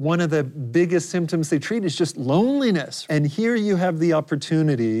 one of the biggest symptoms they treat is just loneliness. And here you have the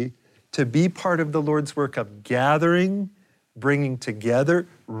opportunity to be part of the Lord's work of gathering, bringing together,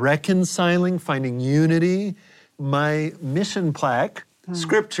 reconciling, finding unity. My mission plaque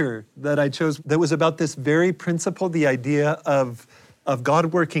scripture that I chose that was about this very principle, the idea of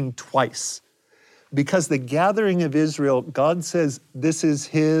God working twice. Because the gathering of Israel, God says this is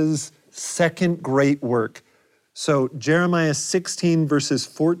his second great work. So Jeremiah 16, verses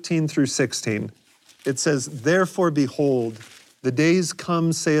 14 through 16, it says, "Therefore, behold, the days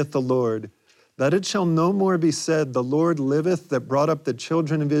come, saith the Lord, that it shall no more be said, the Lord liveth that brought up the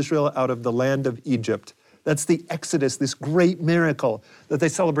children of Israel out of the land of Egypt." That's the Exodus, this great miracle that they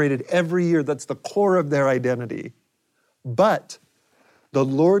celebrated every year. That's the core of their identity. "But the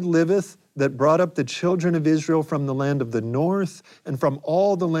Lord liveth that brought up the children of Israel from the land of the north and from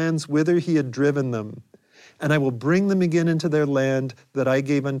all the lands whither he had driven them. And I will bring them again into their land that I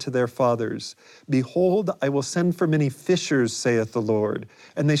gave unto their fathers. Behold, I will send for many fishers, saith the Lord,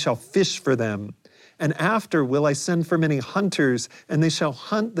 and they shall fish for them. And after will I send for many hunters, and they shall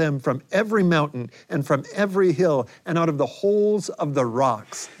hunt them from every mountain and from every hill and out of the holes of the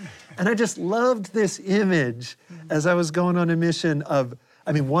rocks." And I just loved this image as I was going on a mission of,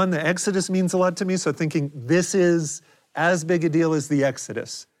 one, the Exodus means a lot to me, so thinking this is as big a deal as the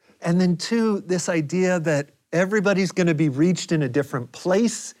Exodus. And then two, this idea that everybody's going to be reached in a different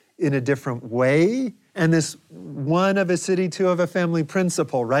place, in a different way. And this one of a city, two of a family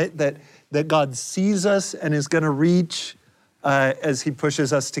principle, right? That God sees us and is going to reach as he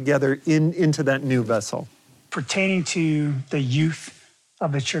pushes us together into that new vessel. Pertaining to the youth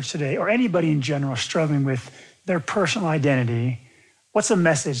of the church today, or anybody in general struggling with their personal identity, what's a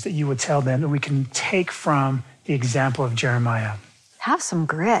message that you would tell them that we can take from the example of Jeremiah? Have some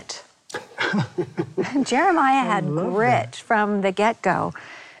grit. Jeremiah had grit from the get-go.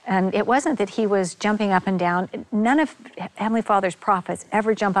 And it wasn't that he was jumping up and down. None of Heavenly Father's prophets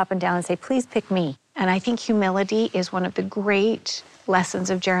ever jump up and down and say, please pick me. And I think humility is one of the great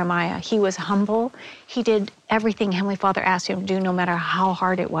lessons of Jeremiah. He was humble. He did everything Heavenly Father asked him to do, no matter how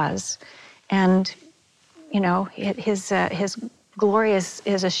hard it was. And, his glory is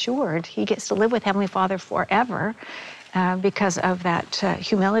assured. He gets to live with Heavenly Father forever. Because of that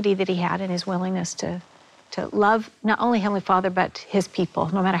humility that he had and his willingness to love not only Heavenly Father, but his people,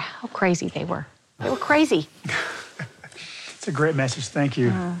 no matter how crazy they were. They were crazy. It's a great message. Thank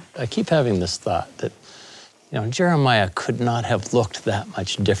you. I keep having this thought that, Jeremiah could not have looked that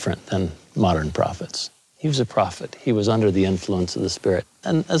much different than modern prophets. He was a prophet. He was under the influence of the Spirit.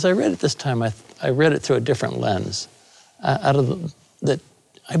 And as I read it this time, I read it through a different lens.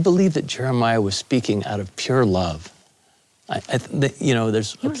 I believe that Jeremiah was speaking out of pure love.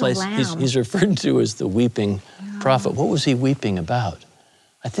 There's a place he's referred to as the weeping prophet. What was he weeping about?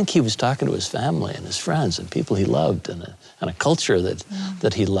 I think he was talking to his family and his friends and people he loved and a culture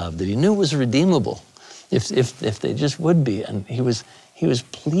that he loved, that he knew was redeemable if they just would be. And he was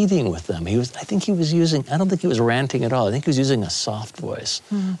pleading with them. I don't think he was ranting at all. I think he was using a soft voice,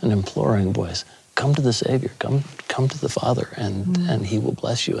 an imploring voice. Come to the Savior, come to the Father, and he will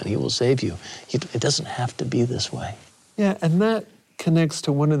bless you and he will save you. It doesn't have to be this way. Yeah, and that connects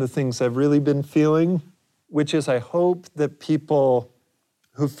to one of the things I've really been feeling, which is I hope that people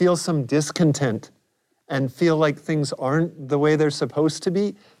who feel some discontent and feel like things aren't the way they're supposed to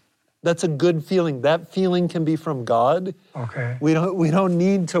be, that's a good feeling. That feeling can be from God. Okay. We don't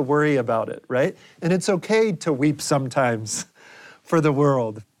need to worry about it, right? And it's okay to weep sometimes for the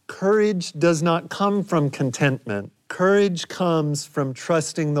world. Courage does not come from contentment. Courage comes from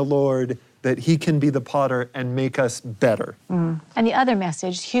trusting the Lord that he can be the potter and make us better. And the other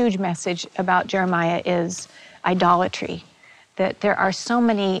message, huge message about Jeremiah is idolatry. That there are so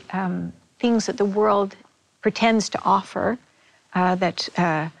many things that the world pretends to offer that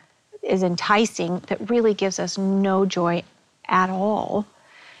is enticing, that really gives us no joy at all.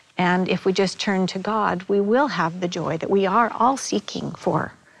 And if we just turn to God, we will have the joy that we are all seeking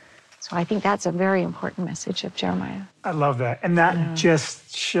for. So I think that's a very important message of Jeremiah. I love that. And that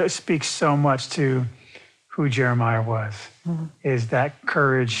just speaks so much to who Jeremiah was, is that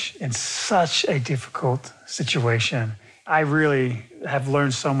courage in such a difficult situation. I really have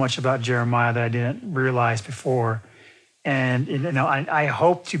learned so much about Jeremiah that I didn't realize before. And I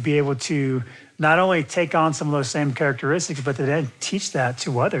hope to be able to not only take on some of those same characteristics, but to then teach that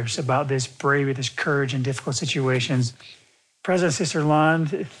to others about this bravery, this courage in difficult situations. President Sister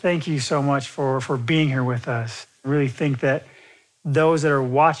Lund, thank you so much for being here with us. I really think that those that are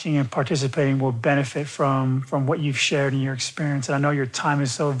watching and participating will benefit from what you've shared in your experience. And I know your time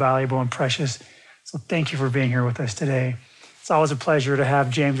is so valuable and precious. So thank you for being here with us today. It's always a pleasure to have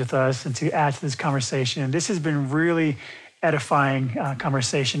James with us and to add to this conversation. This has been really edifying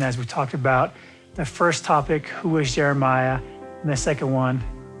conversation as we talked about the first topic, who is Jeremiah? And the second one,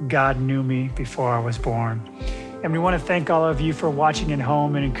 God knew me before I was born. And we want to thank all of you for watching at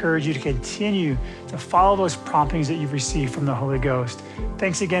home and encourage you to continue to follow those promptings that you've received from the Holy Ghost.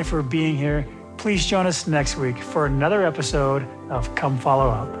 Thanks again for being here. Please join us next week for another episode of Come Follow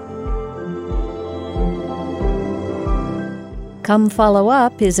Up. Come Follow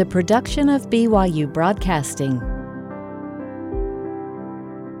Up is a production of BYU Broadcasting.